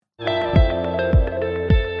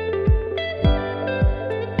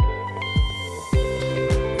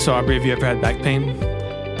So, Aubrey, have you ever had back pain?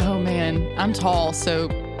 Oh, man. I'm tall, so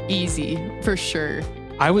easy, for sure.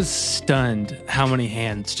 I was stunned how many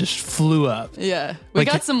hands just flew up. Yeah. We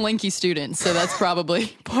got some lanky students, so that's probably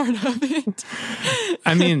part of it.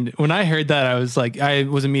 I mean, when I heard that, I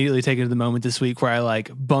was immediately taken to the moment this week where I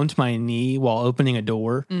bumped my knee while opening a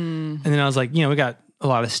door. And then I was like, we got a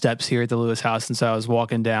lot of steps here at the Lewis house. And so I was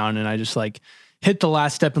walking down and I just hit the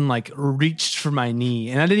last step and reached for my knee.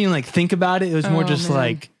 And I didn't even think about it. It was more just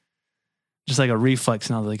a reflex.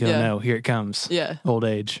 And I was like, oh no, here it comes. Yeah. Old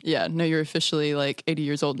age. Yeah. No, you're officially 80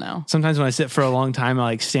 years old now. Sometimes when I sit for a long time,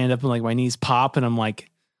 I stand up and my knees pop and I'm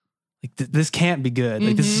this can't be good.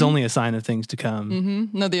 This is only a sign of things to come.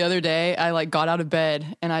 Mm-hmm. No, the other day I got out of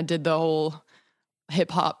bed and I did the whole hip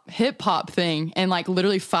hop thing and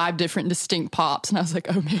literally 5 different distinct pops. And I was like,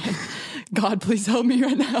 oh man, God, please help me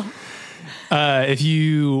right now. If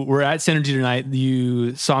you were at Synergy tonight,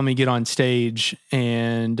 you saw me get on stage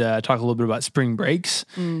and talk a little bit about spring breaks.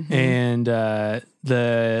 Mm-hmm. And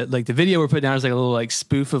the video we're putting down is a little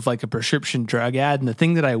spoof of a prescription drug ad. And the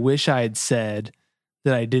thing that I wish I had said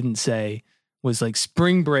that I didn't say was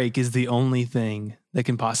spring break is the only thing that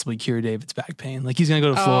can possibly cure David's back pain. He's going to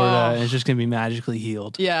go to Florida and it's just going to be magically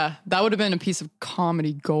healed. Yeah, that would have been a piece of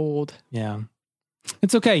comedy gold. Yeah.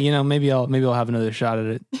 It's okay. Maybe I'll have another shot at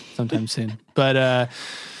it sometime soon. But,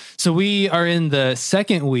 so we are in the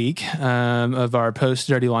second week, of our post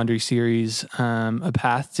Dirty Laundry series, A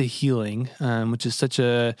Path to Healing, which is such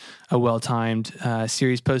a well-timed,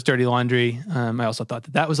 series post Dirty Laundry. I also thought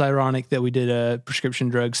that was ironic that we did a prescription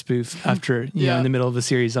drug spoof after, in the middle of a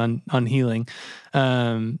series on healing.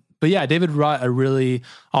 But yeah, David brought a really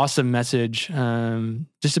awesome message,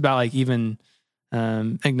 just about even,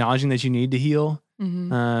 acknowledging that you need to heal.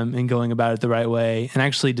 Mm-hmm. And going about it the right way and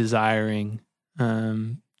actually desiring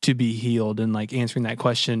to be healed and answering that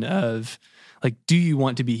question of do you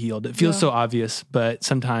want to be healed? It feels so obvious, but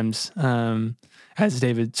sometimes, as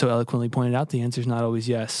David so eloquently pointed out, the answer is not always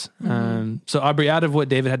yes. Mm-hmm. So Aubrey, out of what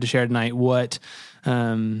David had to share tonight, what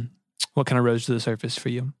kind of rose to the surface for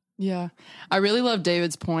you? Yeah, I really love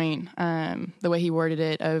David's point, the way he worded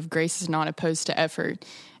it of grace is not opposed to effort.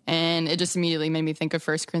 And it just immediately made me think of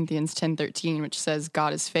 1 Corinthians 10:13, which says,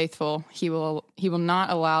 God is faithful. He will not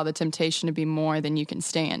allow the temptation to be more than you can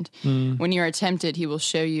stand. When you are tempted, he will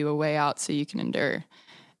show you a way out so you can endure.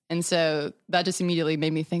 And so that just immediately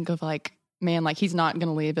made me think of man, he's not going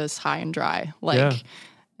to leave us high and dry.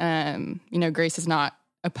 Grace is not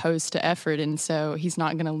opposed to effort. And so he's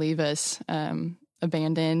not going to leave us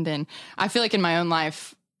abandoned. And I feel in my own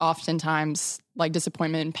life, oftentimes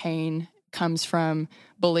disappointment and pain comes from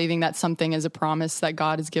believing that something is a promise that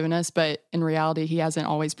God has given us, but in reality, he hasn't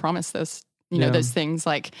always promised this, those things.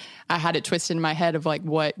 I had it twisted in my head of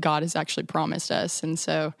what God has actually promised us. And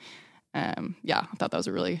so, I thought that was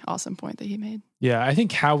a really awesome point that he made. Yeah. I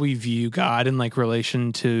think how we view God in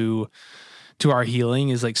relation to our healing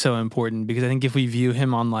is so important, because I think if we view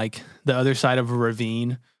him on the other side of a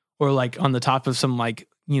ravine or on the top of some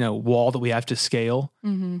wall that we have to scale,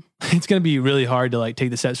 it's going to be really hard to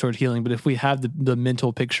take the steps toward healing. But if we have the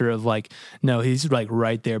mental picture of no, he's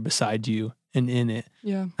right there beside you and in it.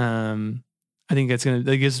 Yeah. I think that's going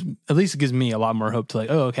to, at least it gives me a lot more hope to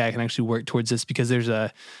oh, okay, I can actually work towards this, because there's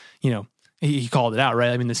he called it out,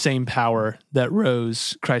 right? I mean, the same power that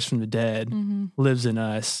rose Christ from the dead lives in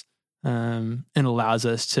us, and allows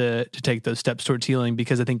us to take those steps towards healing,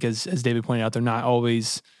 because I think as David pointed out, they're not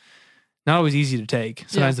always easy to take.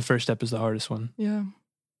 Sometimes the first step is the hardest one. Yeah.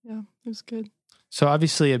 Yeah. It was good. So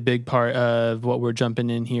obviously a big part of what we're jumping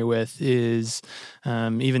in here with is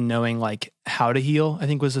even knowing how to heal, I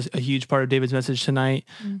think was a huge part of David's message tonight.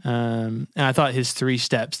 And I thought his 3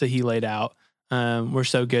 steps that he laid out were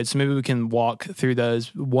so good. So maybe we can walk through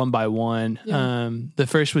those one by one. Yeah. The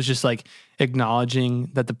first was just acknowledging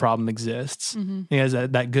that the problem exists. He has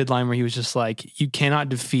that good line where he was just you cannot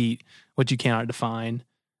defeat what you cannot define.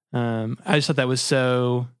 I just thought that was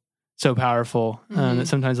so powerful, that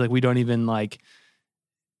sometimes we don't even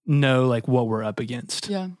know what we're up against.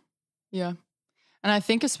 Yeah. Yeah. And I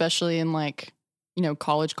think especially in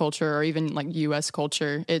college culture or even US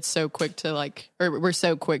culture, it's so quick to or we're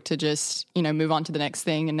so quick to just, move on to the next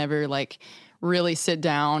thing and never really sit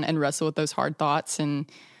down and wrestle with those hard thoughts.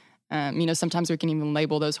 And sometimes we can even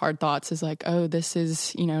label those hard thoughts as oh, this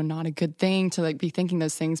is, not a good thing to be thinking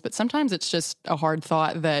those things. But sometimes it's just a hard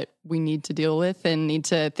thought that we need to deal with and need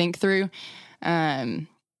to think through.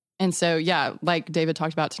 And so, yeah, like David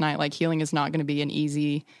talked about tonight, healing is not going to be an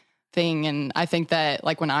easy thing. And I think that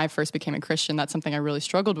when I first became a Christian, that's something I really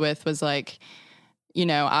struggled with was I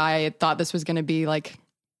thought this was going to be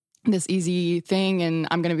this easy thing and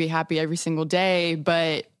I'm going to be happy every single day.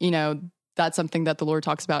 But, that's something that the Lord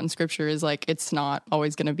talks about in scripture is like, it's not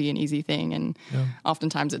always going to be an easy thing. And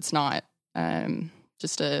oftentimes it's not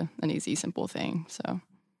just an easy, simple thing. So,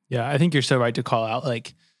 yeah, I think you're so right to call out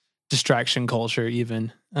like distraction culture,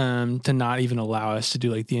 even to not even allow us to do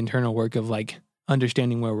like the internal work of like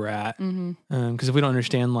understanding where we're at. Because if we don't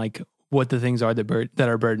understand like what the things are that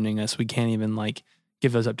are burdening us, we can't even like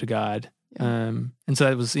give those up to God. Yeah. And so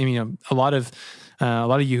that was, a lot of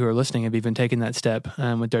you who are listening have even taken that step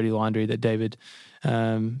with Dirty Laundry that David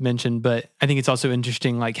mentioned. But I think it's also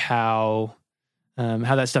interesting, like how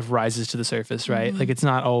that stuff rises to the surface, right? Like it's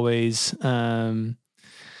not always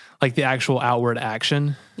like the actual outward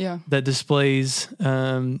action that displays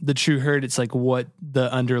the true hurt. It's like what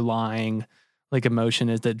the underlying like emotion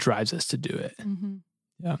is that drives us to do it.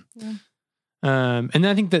 Yeah. And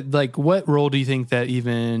I think that like, what role do you think that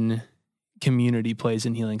even community plays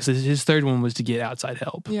in healing? Because his third one was to get outside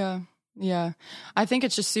help. Yeah. I think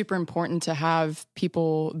it's just super important to have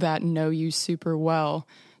people that know you super well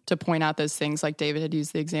to point out those things. Like David had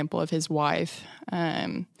used the example of his wife.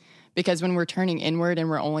 Because when we're turning inward and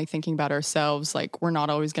we're only thinking about ourselves, like we're not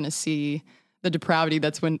always going to see the depravity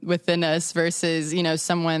that's within us versus,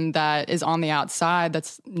 someone that is on the outside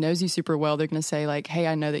that knows you super well. They're going to say like, hey,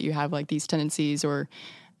 I know that you have like these tendencies, or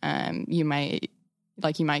you might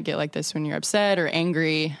get like this when you're upset or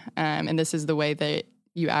angry. And this is the way that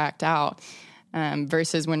you act out.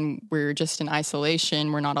 Versus when we're just in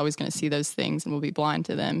isolation, we're not always going to see those things and we'll be blind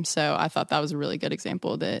to them. So I thought that was a really good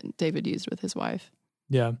example that David used with his wife.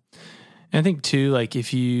 Yeah. And I think too, like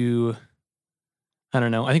if you, I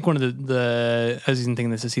don't know, I think one of the I was even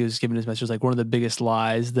thinking this as he was giving his message, like one of the biggest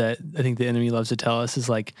lies that I think the enemy loves to tell us is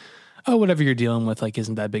like, oh, whatever you're dealing with, like,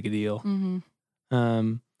 isn't that big a deal.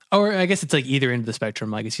 Or I guess it's like either end of the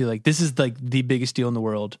spectrum. Like it's either like, this is like the biggest deal in the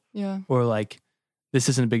world. Yeah. Or like, this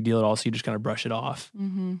isn't a big deal at all. So you just kind of brush it off.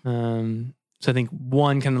 So I think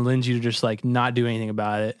one kind of lends you to just like not do anything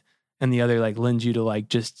about it. And the other like lends you to like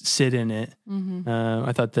just sit in it.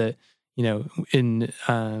 I thought that, in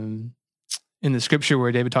the scripture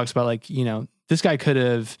where David talks about like, this guy could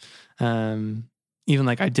have even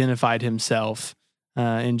like identified himself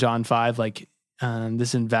in John 5, like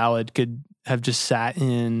this invalid could have just sat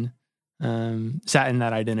in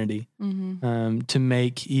that identity to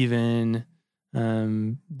make even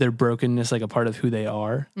their brokenness like a part of who they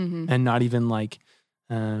are, and not even like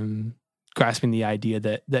grasping the idea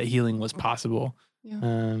that healing was possible.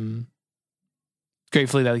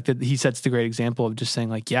 Gratefully that he sets the great example of just saying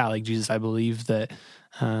like, yeah, like Jesus, I believe that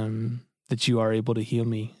that you are able to heal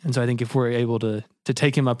me. And so I think if we're able to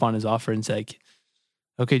take him up on his offer and say, like,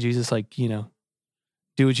 okay, Jesus, like, do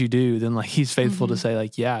what you do, then like he's faithful to say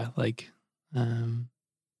like, yeah, like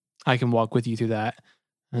I can walk with you through that.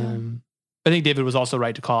 I think David was also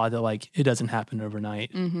right to call out that like it doesn't happen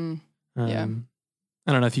overnight.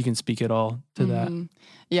 I don't know if you can speak at all to that.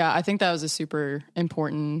 Yeah, I think that was a super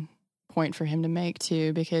important point for him to make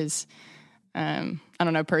too, because I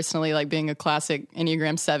don't know, personally, like being a classic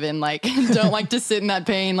Enneagram 7, like don't like to sit in that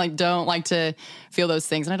pain, like don't like to feel those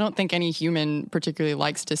things. And I don't think any human particularly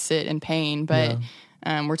likes to sit in pain, but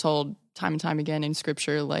we're told time and time again in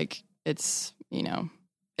scripture, like it's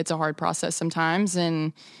a hard process sometimes.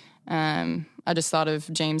 And I just thought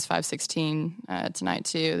of James 5:16 tonight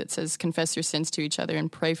too, that says, confess your sins to each other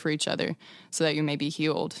and pray for each other so that you may be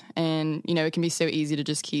healed. And, it can be so easy to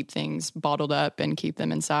just keep things bottled up and keep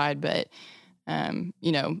them inside. But,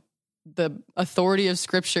 the authority of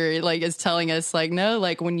scripture, like, is telling us like, no,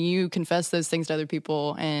 like when you confess those things to other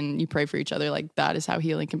people and you pray for each other, like that is how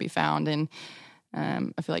healing can be found. And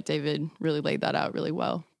I feel like David really laid that out really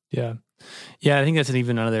well. Yeah. Yeah, I think that's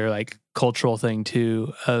even another like cultural thing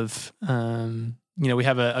too of, we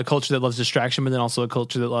have a culture that loves distraction, but then also a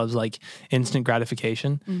culture that loves like instant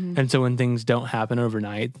gratification. And so when things don't happen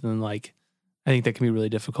overnight, then like, I think that can be really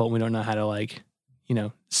difficult. We don't know how to like,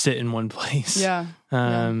 sit in one place.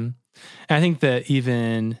 And I think that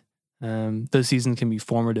even those seasons can be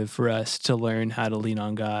formative for us to learn how to lean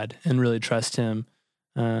on God and really trust him.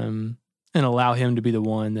 And allow him to be the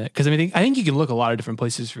one that, because I think you can look a lot of different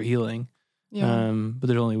places for healing, but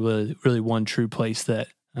there's only really one true place that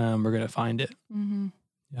we're going to find it.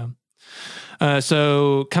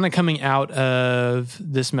 So kind of coming out of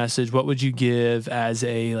this message, what would you give as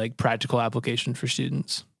a like practical application for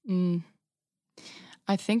students?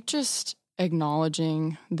 I think just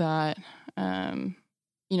acknowledging that, when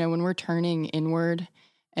we're turning inward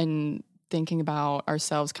and thinking about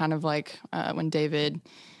ourselves, kind of like when David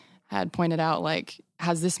had pointed out, like,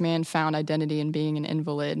 has this man found identity in being an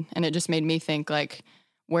invalid? And it just made me think, like,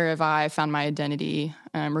 where have I found my identity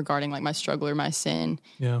regarding like my struggle or my sin?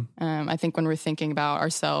 Yeah. I think when we're thinking about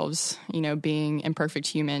ourselves, being imperfect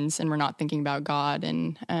humans, and we're not thinking about God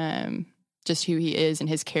and just who he is and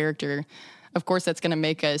his character, of course, that's going to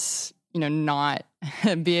make us, not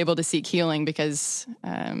be able to seek healing because,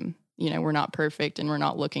 we're not perfect and we're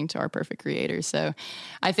not looking to our perfect creator. So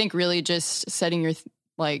I think really just setting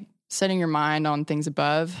your mind on things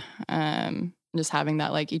above, just having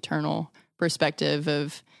that like eternal perspective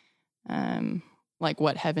of like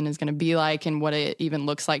what heaven is going to be like and what it even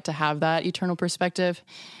looks like to have that eternal perspective.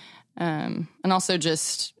 And also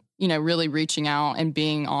just, really reaching out and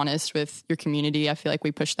being honest with your community. I feel like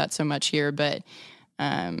we push that so much here, but,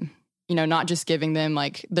 not just giving them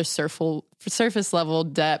like the surface level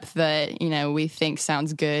depth that, we think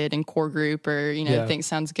sounds good in core group or, think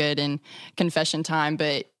sounds good in confession time,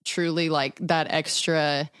 but truly like that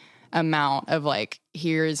extra amount of like,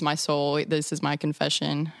 here is my soul, this is my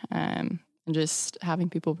confession, and just having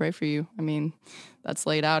people pray for you. I mean, that's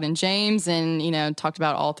laid out in James and, talked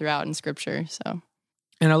about all throughout in scripture. So.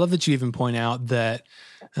 And I love that you even point out that,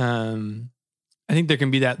 I think there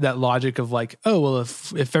can be that logic of like, oh, well,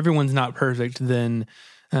 if everyone's not perfect, then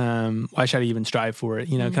why should I even strive for it?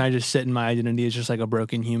 Can I just sit in my identity as just like a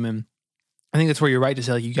broken human? I think that's where you're right to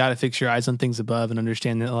say like, you got to fix your eyes on things above and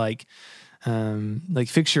understand that like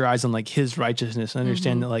fix your eyes on like his righteousness and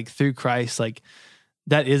understand that like through Christ, like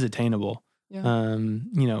that is attainable. Yeah.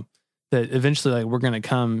 That eventually like we're going to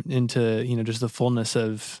come into, just the fullness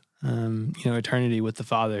of, eternity with the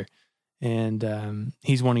Father. And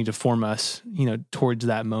he's wanting to form us, towards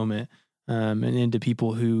that moment, and into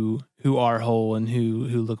people who are whole and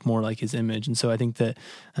who look more like his image. And so I think that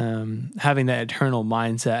having that eternal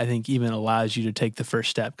mindset, I think even allows you to take the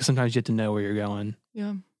first step, because sometimes you have to know where you're going.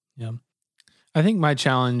 Yeah. Yeah. I think my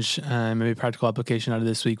challenge, maybe practical application out of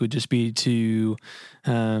this week would just be to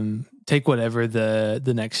take whatever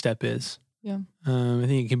the next step is. Yeah. I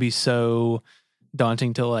think it can be so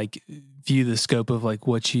daunting to like view the scope of like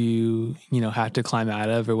what you have to climb out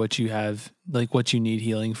of or what you have, like what you need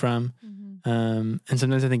healing from. And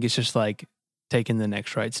sometimes I think it's just like taking the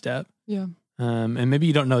next right step. Yeah. And maybe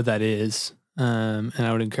you don't know what that is. And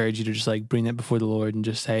I would encourage you to just like bring that before the Lord and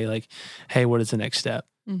just say like, hey, what is the next step?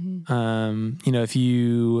 If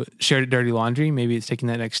you shared dirty laundry, maybe it's taking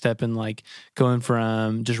that next step and like going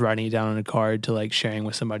from just writing it down on a card to like sharing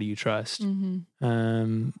with somebody you trust.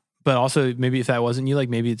 But also maybe if that wasn't you, like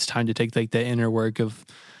maybe it's time to take like the inner work of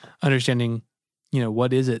understanding,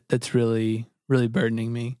 what is it that's really, really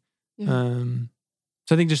burdening me. Yeah.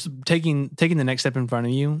 So I think just taking the next step in front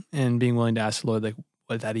of you and being willing to ask the Lord, like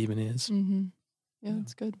what that even is. Yeah,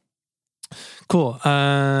 that's good. Cool.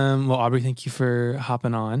 Well, Aubrey, thank you for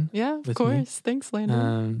hopping on. Yeah, of course. Me. Thanks,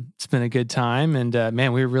 Landon. It's been a good time. And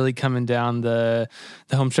man, we're really coming down the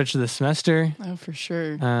home stretch of the semester. Oh, for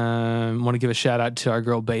sure. Want to give a shout out to our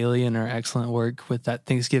girl Bailey and her excellent work with that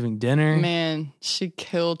Thanksgiving dinner. Man, she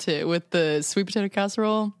killed it with the sweet potato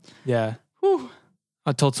casserole. Yeah. Whew.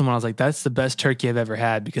 I told someone, I was like, that's the best turkey I've ever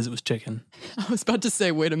had because it was chicken. I was about to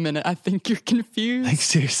say, wait a minute, I think you're confused. Like,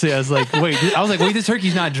 seriously, I was like, wait, this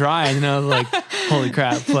turkey's not dry. And I was like, holy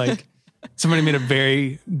crap. Like, somebody made a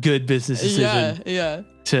very good business decision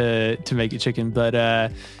to make it chicken. But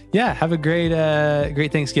have a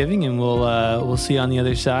great Thanksgiving, and we'll see you on the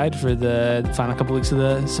other side for the final couple weeks of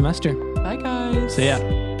the semester. Bye, guys. See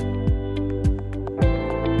ya.